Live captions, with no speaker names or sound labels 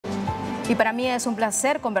Y para mí es un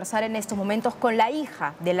placer conversar en estos momentos con la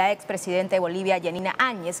hija de la expresidenta de Bolivia, Ribera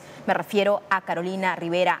Áñez. Me refiero a Carolina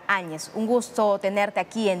Ribera Áñez. Un gusto tenerte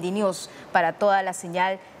aquí en DNews para toda la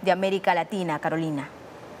señal de América Latina, Carolina.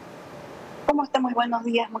 ¿Cómo está? Muy buenos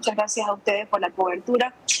días. Muchas gracias a ustedes por la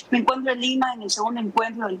cobertura. Me encuentro en Lima en el segundo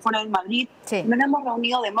encuentro del Foro de Madrid. Sí. Nos hemos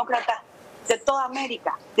reunido demócratas de toda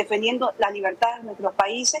América defendiendo la libertad de nuestros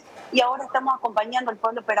países y ahora estamos acompañando al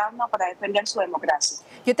pueblo peruano para defender su democracia.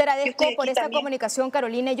 Yo te agradezco por esta comunicación,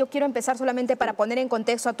 Carolina. Yo quiero empezar solamente para poner en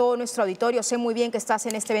contexto a todo nuestro auditorio. Sé muy bien que estás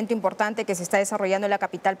en este evento importante que se está desarrollando en la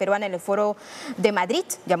capital peruana, en el Foro de Madrid,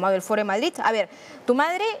 llamado el Foro de Madrid. A ver, tu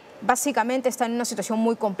madre básicamente está en una situación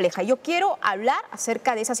muy compleja. Yo quiero hablar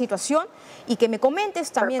acerca de esa situación y que me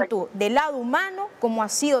comentes también tú, del lado humano, cómo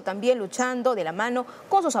has sido también luchando de la mano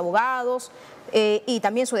con sus abogados y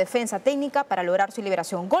también su defensa técnica para lograr su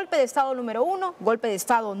liberación. Golpe de Estado número 1, golpe de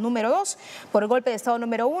Estado número 2. Por el golpe de Estado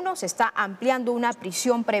número 1 se está ampliando una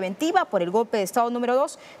prisión preventiva. Por el golpe de Estado número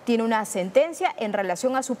 2 tiene una sentencia en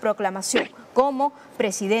relación a su proclamación como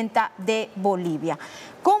presidenta de Bolivia.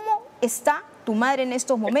 ¿Cómo está tu madre en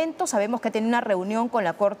estos momentos? Sabemos que tiene una reunión con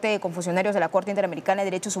la Corte, con funcionarios de la Corte Interamericana de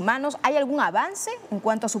Derechos Humanos. ¿Hay algún avance en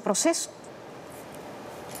cuanto a su proceso?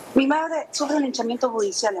 Mi madre sufre un linchamiento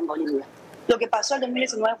judicial en Bolivia. Lo que pasó en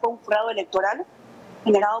 2019 fue un fraude electoral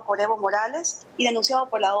generado por Evo Morales y denunciado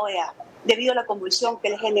por la OEA. Debido a la convulsión que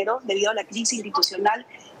le generó, debido a la crisis institucional,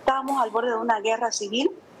 estábamos al borde de una guerra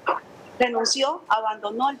civil. Renunció,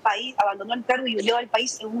 abandonó el país, abandonó el cargo y huyó del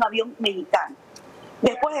país en un avión mexicano.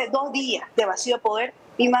 Después de 2 días de vacío de poder,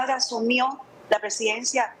 mi madre asumió la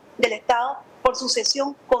presidencia del Estado por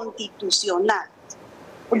sucesión constitucional.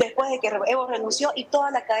 Después de que Evo renunció y toda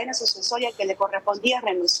la cadena sucesoria que le correspondía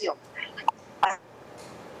renunció.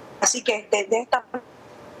 Así que desde esta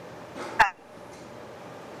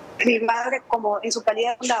mi madre, como en su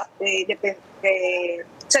calidad de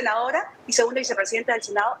senadora y segunda vicepresidenta del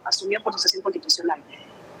Senado, asumió por sucesión constitucional.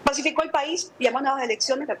 Pacificó el país, llamó a nuevas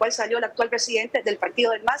elecciones, de la cual salió el actual presidente del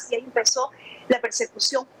partido del MAS, y ahí empezó la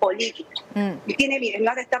persecución política. Mi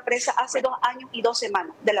madre está presa hace 2 años y 2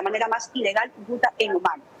 semanas, de la manera más ilegal, bruta e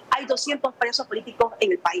inhumana. Hay 200 presos políticos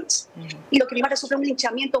en el país. Y lo que mi madre sufre es un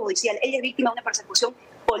linchamiento judicial. Ella es víctima de una persecución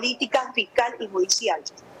política, fiscal y judicial.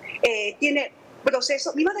 Tiene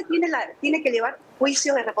proceso. Mi madre tiene que llevar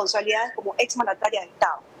juicios de responsabilidades como exmandataria de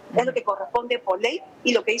Estado. Es lo que corresponde por ley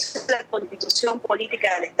y lo que hizo la Constitución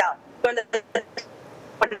Política del Estado.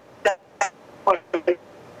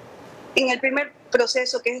 En el primer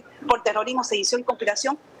proceso, que es por terrorismo, sedición y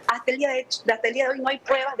conspiración, hasta el día de hoy no hay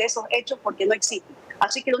pruebas de esos hechos porque no existen.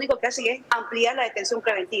 Así que lo único que hace es ampliar la detención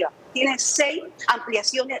preventiva. Tiene 6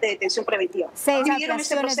 ampliaciones de detención preventiva. 6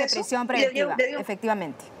 ampliaciones de prisión preventiva,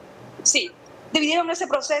 efectivamente. Sí, dividieron ese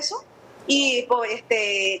proceso y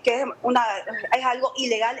que es algo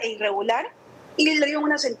ilegal e irregular, y le dieron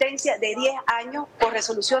una sentencia de 10 años por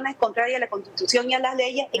resoluciones contrarias a la Constitución y a las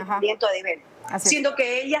leyes e incumplimiento de deberes, siendo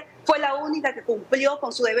que ella fue la única que cumplió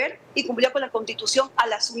con su deber y cumplió con la Constitución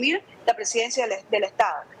al asumir la presidencia del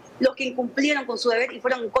Estado. Los que incumplieron con su deber y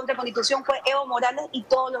fueron en contra de la Constitución fue Evo Morales y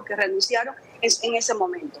todos los que renunciaron en ese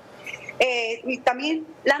momento. Y también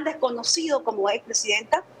la han desconocido como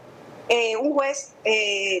expresidenta, un juez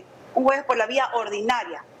por la vía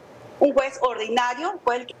ordinaria. Un juez ordinario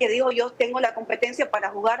fue el que dijo: yo tengo la competencia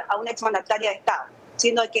para juzgar a una exmandataria de Estado,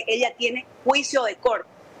 siendo que ella tiene juicio de corte,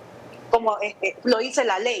 como lo dice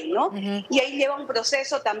la ley, ¿no? Y ahí lleva un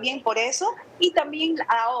proceso también por eso, y también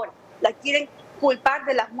ahora la quieren culpar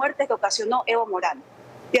de las muertes que ocasionó Evo Morales.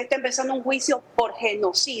 Ya está empezando un juicio por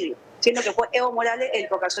genocidio, siendo que fue Evo Morales el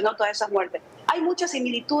que ocasionó todas esas muertes. Hay muchas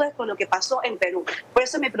similitudes con lo que pasó en Perú. Por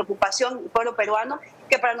eso mi preocupación, el pueblo peruano,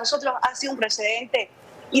 que para nosotros ha sido un precedente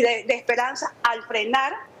y de esperanza al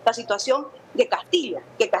frenar la situación de Castillo,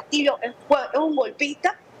 que Castillo es un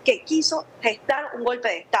golpista que quiso gestar un golpe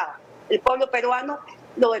de Estado. El pueblo peruano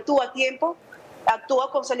lo detuvo a tiempo, actuó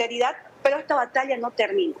con celeridad, pero esta batalla no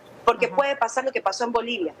termina, porque puede pasar lo que pasó en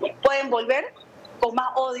Bolivia. Pueden volver con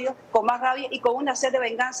más odio, con más rabia y con una sed de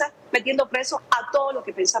venganza, metiendo presos a todos los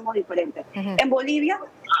que pensamos diferente. En Bolivia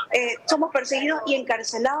somos perseguidos y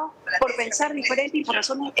encarcelados por pensar diferente y por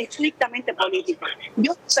razones estrictamente políticas.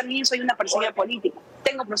 Yo también soy una perseguida política.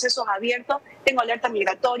 Tengo procesos abiertos, tengo alerta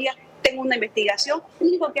migratoria, tengo una investigación. Lo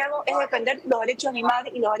único que hago es defender los derechos de mi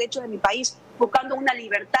madre y los derechos de mi país, buscando una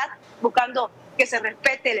libertad, buscando que se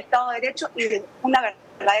respete el Estado de Derecho y una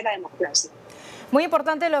verdadera democracia. Muy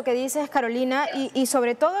importante lo que dices, Carolina, y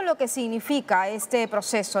sobre todo lo que significa este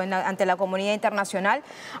proceso ante la comunidad internacional.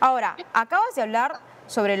 Ahora, acabas de hablar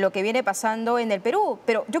sobre lo que viene pasando en el Perú,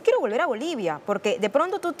 pero yo quiero volver a Bolivia, porque de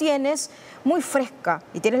pronto tú tienes muy fresca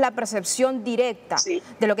y tienes la percepción directa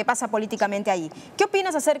de lo que pasa políticamente allí. ¿Qué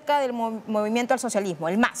opinas acerca del movimiento al socialismo,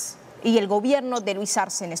 el MAS, y el gobierno de Luis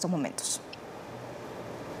Arce en estos momentos?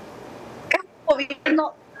 Es un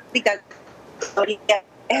gobierno dictatorial.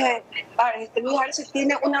 Luis Arce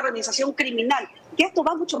tiene una organización criminal, que esto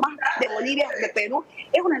va mucho más de Bolivia, de Perú.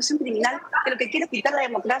 Es una organización criminal que lo que quiere es quitar la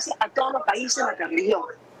democracia a todos los países de nuestra región.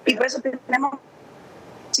 Y por eso tenemos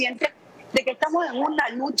consciente de que estamos en una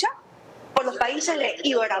lucha por los países de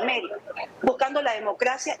Iberoamérica, buscando la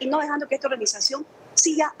democracia y no dejando que esta organización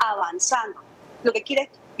siga avanzando. Lo que quiere es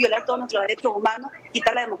violar todos nuestros derechos humanos,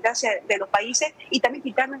 quitar la democracia de los países y también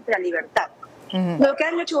quitar nuestra libertad. Lo que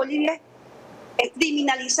han hecho Bolivia es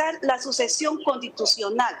criminalizar la sucesión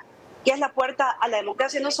constitucional, que es la puerta a la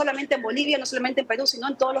democracia, no solamente en Bolivia, no solamente en Perú, sino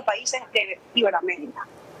en todos los países de Iberoamérica.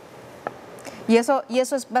 Y eso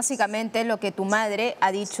es básicamente lo que tu madre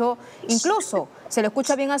ha dicho, incluso se le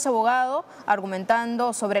escucha bien a su abogado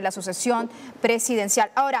argumentando sobre la sucesión presidencial.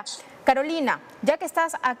 Ahora, Carolina, ya que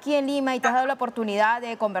estás aquí en Lima y te has dado la oportunidad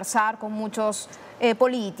de conversar con muchos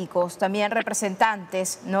políticos, también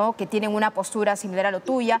representantes, ¿no?, que tienen una postura similar a la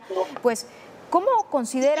tuya, pues ¿cómo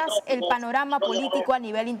consideras el panorama político a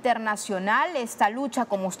nivel internacional, esta lucha,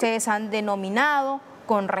 como ustedes han denominado,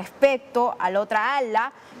 con respecto a la otra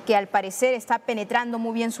ala, que al parecer está penetrando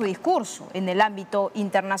muy bien su discurso en el ámbito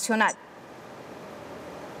internacional?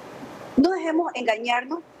 No dejemos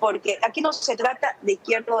engañarnos, porque aquí no se trata de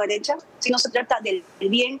izquierda o derecha, sino se trata del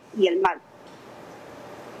bien y el mal.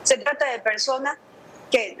 Se trata de personas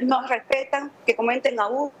que nos respetan, que cometen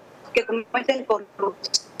abusos, que cometen corrupción.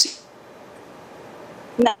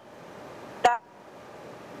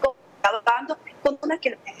 Con una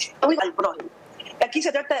que al prójimo. Aquí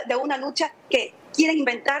se trata de una lucha que quieren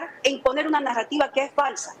inventar e imponer una narrativa que es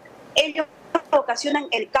falsa. Ellos ocasionan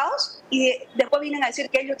el caos y después vienen a decir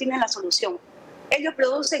que ellos tienen la solución. Ellos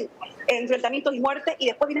producen enfrentamientos y muertes y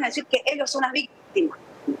después vienen a decir que ellos son las víctimas.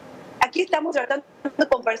 Aquí estamos tratando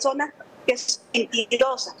con personas que son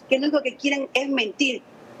mentirosas, que lo único que quieren es mentir,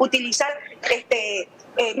 utilizar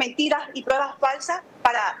mentiras y pruebas falsas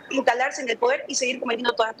para instalarse en el poder y seguir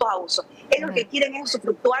cometiendo todos estos abusos. Ellos lo que quieren es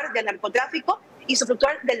usufructuar del narcotráfico y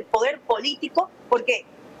usufructuar del poder político, porque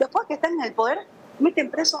después que están en el poder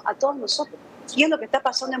meten presos a todos nosotros. Y es lo que está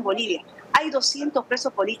pasando en Bolivia. Hay 200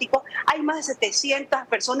 presos políticos, hay más de 700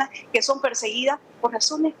 personas que son perseguidas por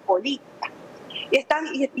razones políticas.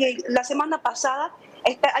 Y la semana pasada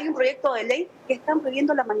hay un proyecto de ley que están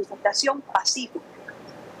prohibiendo la manifestación pacífica.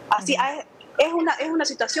 Así es una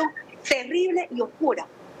situación terrible y oscura,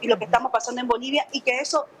 y lo que estamos pasando en Bolivia, y que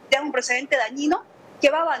eso da un precedente dañino que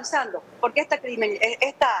va avanzando, porque esta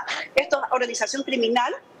organización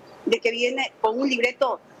criminal de que viene con un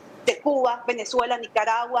libreto de Cuba, Venezuela,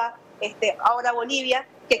 Nicaragua, ahora Bolivia,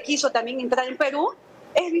 que quiso también entrar en Perú,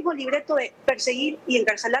 es el mismo libreto de perseguir y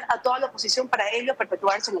encarcelar a toda la oposición para ellos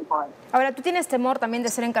perpetuarse en el poder. Ahora, ¿tú tienes temor también de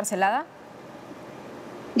ser encarcelada?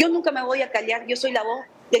 Yo nunca me voy a callar, yo soy la voz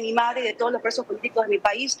de mi madre y de todos los presos políticos de mi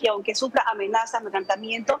país, que aunque sufra amenazas,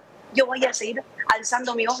 amedrentamiento, yo voy a seguir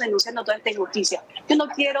alzando mi voz denunciando toda esta injusticia. Yo no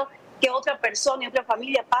quiero que otra persona y otra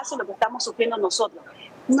familia pase lo que estamos sufriendo nosotros.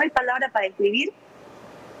 No hay palabra para describir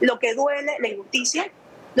lo que duele la injusticia,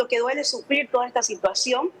 lo que duele sufrir toda esta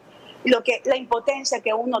situación, la impotencia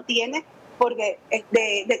que uno tiene porque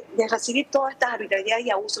de recibir todas estas arbitrariedades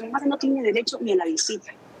y abusos. Mi madre no tiene derecho ni a la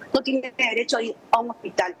visita, no tiene derecho a ir a un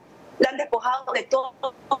hospital. La han despojado de todo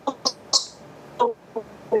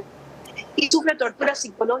y sufre tortura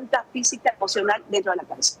psicológica, física, emocional dentro de la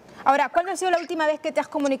cárcel. Ahora, ¿cuándo ha sido la última vez que te has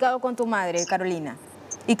comunicado con tu madre, Carolina?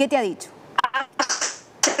 ¿Y qué te ha dicho?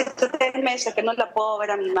 Hace 3 meses que no la puedo ver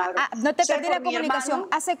a mi madre. No te perdí la comunicación.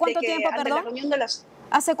 ¿Hace cuánto tiempo, perdón?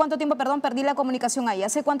 ¿Hace cuánto tiempo, perdón, perdí la comunicación ahí?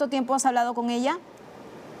 ¿Hace cuánto tiempo has hablado con ella?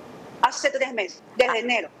 Hace 3 meses, desde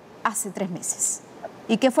enero. Hace 3 meses.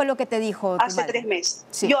 ¿Y qué fue lo que te dijo tu Hace madre? 3 meses.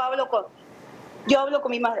 Sí. Yo hablo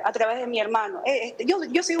con mi madre a través de mi hermano.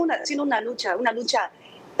 Yo sigo haciendo una lucha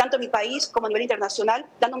tanto en mi país como a nivel internacional,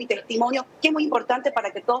 dando mi testimonio, que es muy importante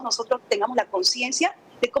para que todos nosotros tengamos la conciencia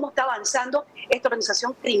de cómo está avanzando esta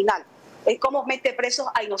organización criminal, cómo mete presos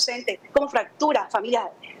a inocentes, cómo fractura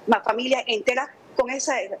familias enteras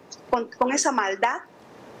con esa maldad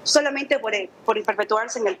solamente por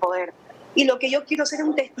perpetuarse en el poder. Y lo que yo quiero hacer es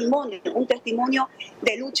un testimonio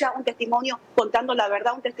de lucha, un testimonio contando la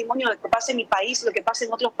verdad, un testimonio de lo que pasa en mi país, lo que pasa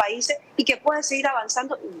en otros países y que puede seguir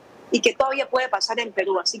avanzando y que todavía puede pasar en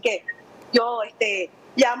Perú. Así que Yo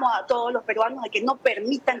llamo a todos los peruanos a que no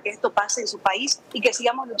permitan que esto pase en su país y que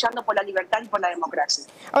sigamos luchando por la libertad y por la democracia.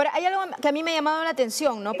 Ahora, hay algo que a mí me ha llamado la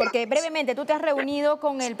atención, ¿no? Porque brevemente tú te has reunido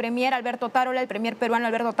con el premier Alberto Otárola, el premier peruano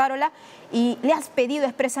Alberto Otárola, y le has pedido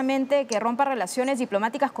expresamente que rompa relaciones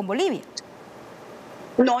diplomáticas con Bolivia.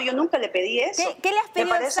 No, yo nunca le pedí eso. ¿Qué le has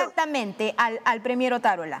pedido exactamente al premier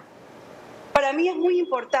Otárola? Para mí es muy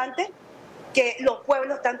importante que los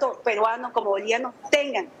pueblos, tanto peruanos como bolivianos,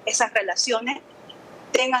 tengan esas relaciones,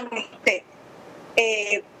 tengan que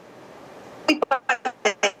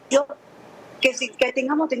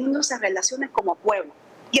tengamos teniendo esas relaciones como pueblo.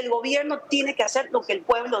 Y el gobierno tiene que hacer lo que el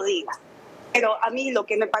pueblo diga. Pero a mí lo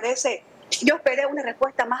que me parece, yo esperé una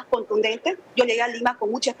respuesta más contundente. Yo llegué a Lima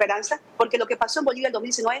con mucha esperanza, porque lo que pasó en Bolivia en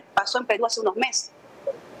 2019 pasó en Perú hace unos meses.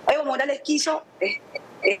 Evo Morales quiso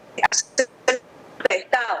hacer de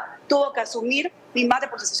Estado, tuvo que asumir mi madre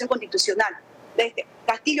por sucesión constitucional.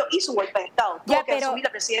 Castillo hizo un golpe de Estado, tuvo que asumir la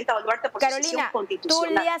presidenta Boluarte por sucesión constitucional.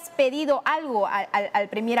 Tú le has pedido algo al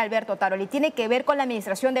premier Alberto Otárola y tiene que ver con la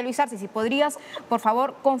administración de Luis Arce. Si podrías, por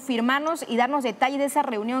favor, confirmarnos y darnos detalles de esa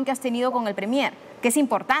reunión que has tenido con el premier, que es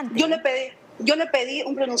importante. Yo le pedí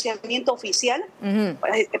un pronunciamiento oficial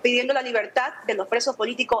pidiendo la libertad de los presos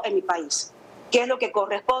políticos en mi país, que es lo que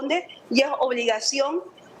corresponde y es obligación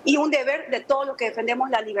y un deber de todos los que defendemos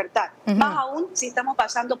la libertad, más aún si estamos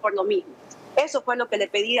pasando por lo mismo. Eso fue lo que le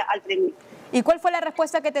pedí al premier. ¿Y cuál fue la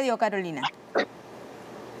respuesta que te dio, Carolina?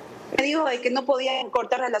 Me dijo de que no podían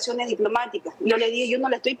cortar relaciones diplomáticas. Yo le dije, yo no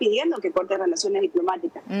le estoy pidiendo que corte relaciones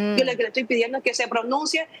diplomáticas. Yo lo que le estoy pidiendo es que se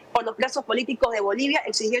pronuncie por los presos políticos de Bolivia,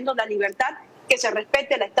 exigiendo la libertad, que se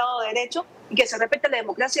respete el Estado de Derecho y que se respete la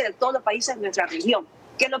democracia de todos los países de nuestra región,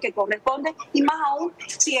 que es lo que corresponde, y más aún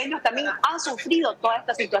si ellos también han sufrido toda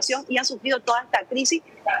esta situación y han sufrido toda esta crisis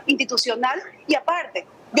institucional. Y aparte,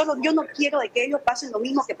 yo no quiero de que ellos pasen lo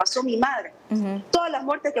mismo que pasó mi madre. Todas las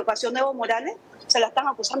muertes que ocasionó Evo Morales se la están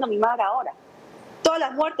acusando a mi madre ahora. Todas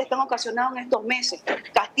las muertes que han ocasionado en estos meses,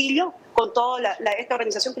 Castillo, con toda esta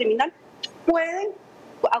organización criminal, pueden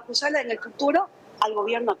acusarla en el futuro al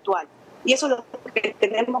gobierno actual. Y eso es lo que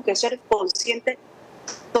tenemos que ser conscientes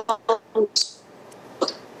todos.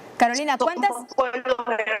 Carolina,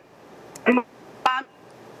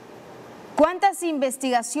 ¿cuántas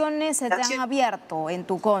investigaciones se te han abierto en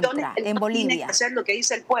tu contra en Bolivia? Tiene que hacer lo que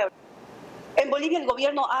dice el pueblo. En Bolivia el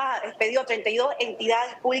gobierno ha pedido a 32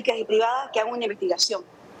 entidades públicas y privadas que hagan una investigación.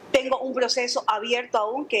 Tengo un proceso abierto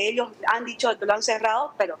aún, que ellos han dicho que lo han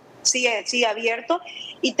cerrado, pero sigue abierto.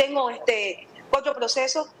 Y tengo 4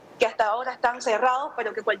 procesos que hasta ahora están cerrados,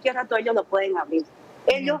 pero que cualquier rato ellos lo pueden abrir.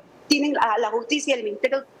 Ellos tienen a la justicia y el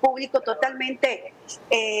Ministerio Público totalmente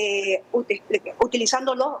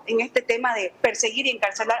utilizándolo en este tema de perseguir y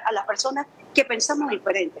encarcelar a las personas que pensamos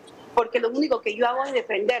diferente. Porque lo único que yo hago es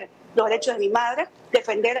defender los derechos de mi madre,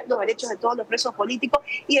 defender los derechos de todos los presos políticos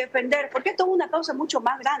y defender, porque esto es una causa mucho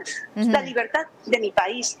más grande, la libertad de mi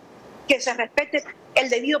país, que se respete el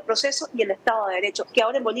debido proceso y el Estado de Derecho, que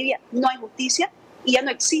ahora en Bolivia no hay justicia y ya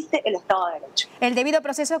no existe el Estado de Derecho. El debido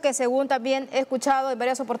proceso que, según también he escuchado en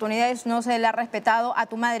varias oportunidades, no se le ha respetado a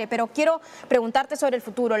tu madre. Pero quiero preguntarte sobre el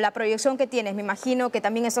futuro, la proyección que tienes. Me imagino que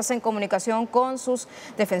también estás en comunicación con sus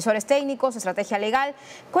defensores técnicos, estrategia legal.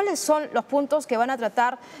 ¿Cuáles son los puntos que van a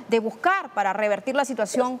tratar de buscar para revertir la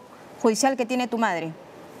situación judicial que tiene tu madre?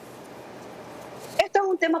 Esto es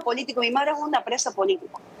un tema político. Mi madre es una presa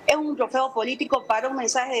política. Es un trofeo político para un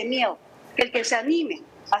mensaje de miedo. Que el que se anime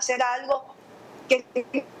a hacer algo que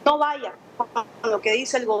no vaya con lo que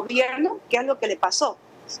dice el gobierno, que es lo que le pasó,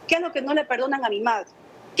 que es lo que no le perdonan a mi madre,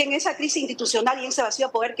 que en esa crisis institucional y en ese vacío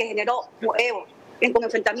de poder que generó Evo, con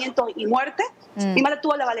enfrentamientos y muerte, mi madre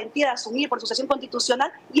tuvo la valentía de asumir por sucesión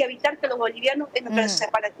constitucional y evitar que los bolivianos en nuestra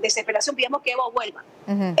desesperación pidamos que Evo vuelva.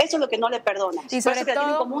 Eso es lo que no le perdona. Y sobre todo, que la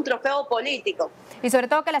tienen como un trofeo político. Y sobre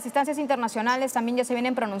todo que las instancias internacionales también ya se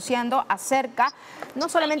vienen pronunciando acerca no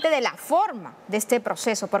solamente de la forma de este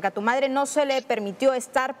proceso, porque a tu madre no se le permitió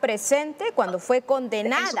estar presente cuando fue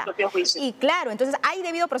condenada. En su propio juicio. Y claro, entonces hay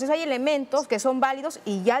debido proceso, hay elementos que son válidos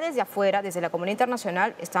y ya desde afuera, desde la comunidad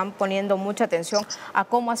internacional, están poniendo mucha atención a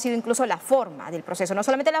cómo ha sido incluso la forma del proceso, no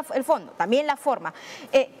solamente el fondo, también la forma.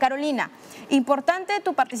 Carolina, importante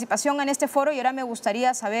tu participación en este foro y ahora me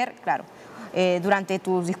gustaría saber, claro, durante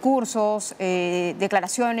tus discursos,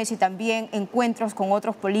 declaraciones y también encuentros con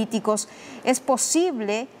otros políticos. ¿Es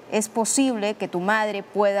posible que tu madre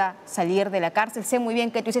pueda salir de la cárcel? Sé muy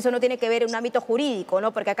bien que tú dices eso no tiene que ver en un ámbito jurídico,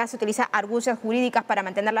 ¿no? Porque acá se utiliza argucias jurídicas para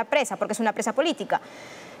mantenerla presa, porque es una presa política.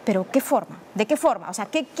 Pero ¿qué forma? ¿De qué forma? O sea,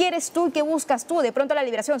 ¿qué quieres tú y qué buscas tú? De pronto la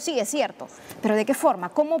liberación sí, es cierto, pero ¿de qué forma?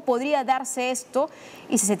 ¿Cómo podría darse esto?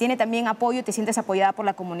 Y si se tiene también apoyo, ¿te sientes apoyada por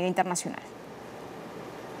la comunidad internacional?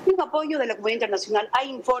 Un apoyo de la comunidad internacional. Hay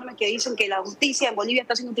informes que dicen que la justicia en Bolivia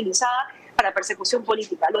está siendo utilizada para persecución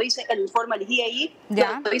política. Lo dice el informe del GIEI,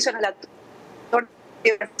 lo dice el relator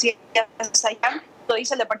de lo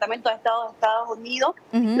dice el Departamento de Estado de Estados Unidos,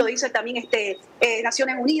 lo dice también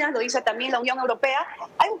Naciones Unidas, lo dice también la Unión Europea.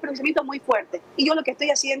 Hay un pronunciamiento muy fuerte y yo lo que estoy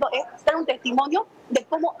haciendo es dar un testimonio de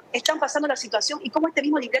cómo están pasando la situación y cómo este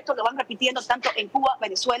mismo libreto lo van repitiendo tanto en Cuba,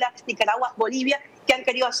 Venezuela, Nicaragua, Bolivia, que han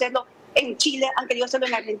querido hacerlo en Chile, han querido hacerlo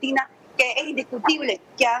en Argentina, que es indiscutible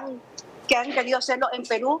que han querido hacerlo en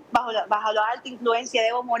Perú bajo la alta influencia de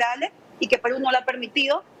Evo Morales y que Perú no lo ha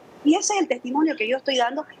permitido. Y ese es el testimonio que yo estoy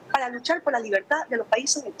dando para luchar por la libertad de los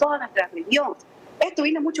países de toda nuestra región. Esto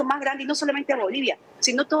viene mucho más grande y no solamente a Bolivia,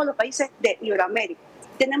 sino todos los países de Iberoamérica.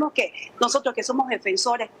 Tenemos que, nosotros que somos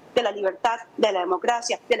defensores de la libertad, de la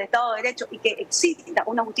democracia, del Estado de Derecho y que exista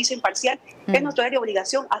una justicia imparcial, es nuestra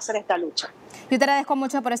obligación hacer esta lucha. Yo te agradezco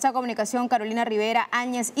mucho por esta comunicación, Carolina Ribera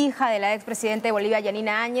Áñez, hija de la expresidenta de Bolivia,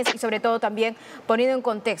 Yanina Áñez, y sobre todo también poniendo en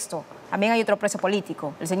contexto, también hay otro preso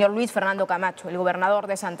político, el señor Luis Fernando Camacho, el gobernador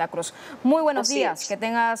de Santa Cruz. Muy buenos días, que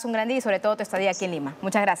tengas un gran día y sobre todo tu estadía aquí en Lima.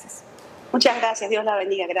 Muchas gracias. Muchas gracias, Dios la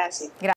bendiga, gracias.